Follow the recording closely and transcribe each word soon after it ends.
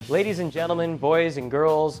Ladies and gentlemen, boys and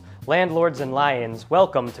girls, landlords and lions,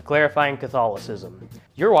 welcome to Clarifying Catholicism.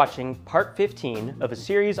 You're watching part 15 of a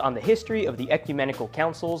series on the history of the ecumenical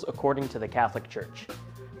councils according to the Catholic Church.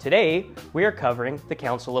 Today, we are covering the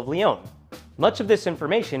Council of Lyon. Much of this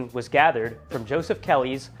information was gathered from Joseph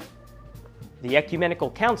Kelly's The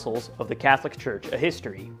Ecumenical Councils of the Catholic Church, a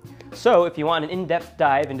History. So if you want an in-depth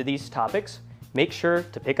dive into these topics, make sure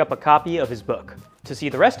to pick up a copy of his book. To see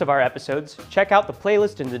the rest of our episodes, check out the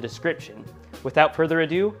playlist in the description. Without further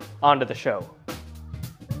ado, on to the show.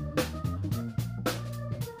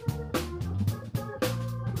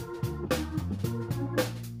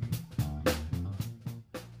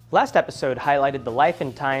 Last episode highlighted the life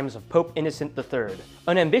and times of Pope Innocent III,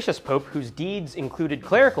 an ambitious pope whose deeds included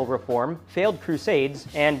clerical reform, failed crusades,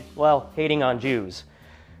 and, well, hating on Jews.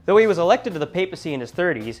 Though he was elected to the papacy in his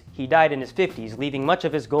 30s, he died in his 50s, leaving much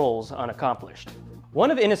of his goals unaccomplished. One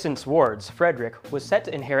of Innocent's wards, Frederick, was set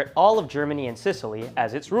to inherit all of Germany and Sicily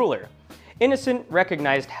as its ruler. Innocent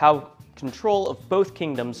recognized how control of both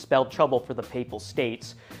kingdoms spelled trouble for the papal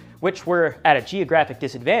states, which were at a geographic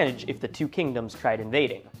disadvantage if the two kingdoms tried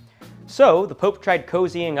invading. So, the Pope tried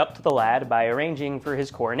cozying up to the lad by arranging for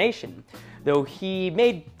his coronation, though he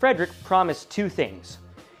made Frederick promise two things.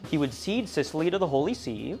 He would cede Sicily to the Holy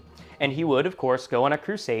See, and he would, of course, go on a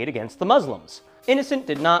crusade against the Muslims. Innocent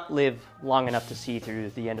did not live long enough to see through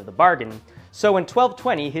the end of the bargain, so in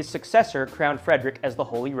 1220 his successor crowned Frederick as the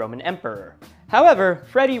Holy Roman Emperor. However,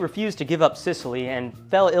 Freddy refused to give up Sicily and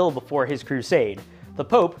fell ill before his crusade. The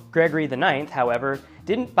Pope, Gregory IX, however,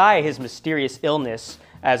 didn't buy his mysterious illness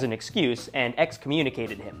as an excuse and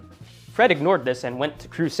excommunicated him. Fred ignored this and went to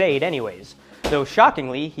crusade anyways, though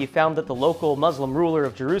shockingly he found that the local Muslim ruler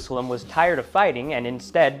of Jerusalem was tired of fighting and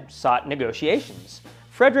instead sought negotiations.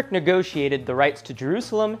 Frederick negotiated the rights to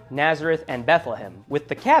Jerusalem, Nazareth, and Bethlehem, with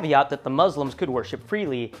the caveat that the Muslims could worship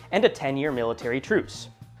freely and a 10-year military truce.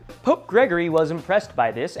 Pope Gregory was impressed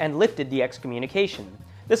by this and lifted the excommunication.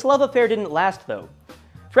 This love affair didn't last though.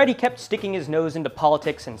 Freddy kept sticking his nose into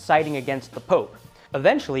politics and siding against the Pope.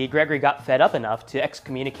 Eventually, Gregory got fed up enough to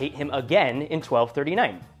excommunicate him again in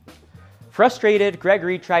 1239. Frustrated,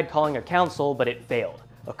 Gregory tried calling a council, but it failed.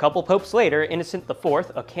 A couple popes later, Innocent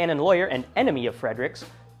IV, a canon lawyer and enemy of Frederick's,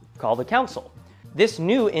 called a council. This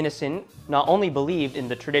new Innocent not only believed in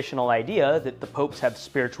the traditional idea that the popes have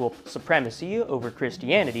spiritual supremacy over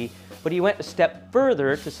Christianity, but he went a step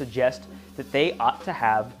further to suggest that they ought to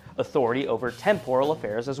have authority over temporal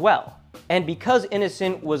affairs as well. And because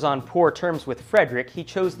Innocent was on poor terms with Frederick, he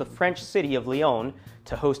chose the French city of Lyon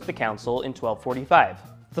to host the council in 1245.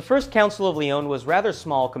 The first Council of Lyon was rather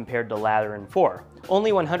small compared to Lateran IV.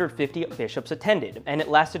 Only 150 bishops attended, and it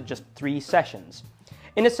lasted just 3 sessions.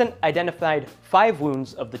 Innocent identified 5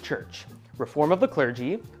 wounds of the Church: reform of the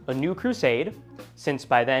clergy, a new crusade, since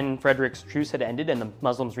by then Frederick's truce had ended and the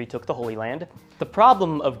Muslims retook the Holy Land, the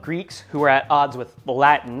problem of Greeks who were at odds with the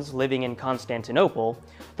Latins living in Constantinople,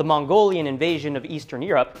 the Mongolian invasion of Eastern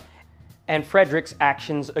Europe, and Frederick's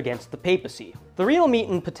actions against the papacy. The real meat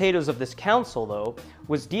and potatoes of this council, though,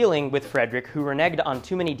 was dealing with Frederick, who reneged on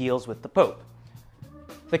too many deals with the Pope.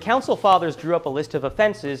 The Council Fathers drew up a list of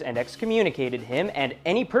offenses and excommunicated him and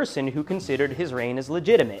any person who considered his reign as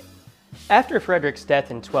legitimate. After Frederick's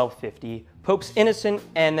death in 1250, Popes Innocent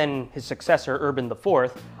and then his successor Urban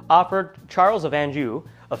IV offered Charles of Anjou,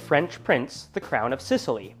 a French prince, the crown of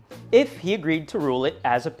Sicily, if he agreed to rule it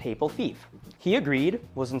as a papal fief. He agreed,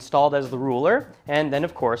 was installed as the ruler, and then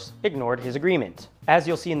of course ignored his agreement. As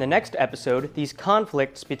you'll see in the next episode, these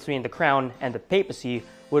conflicts between the crown and the papacy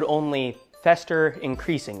would only fester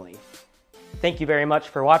increasingly. Thank you very much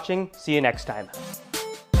for watching. See you next time.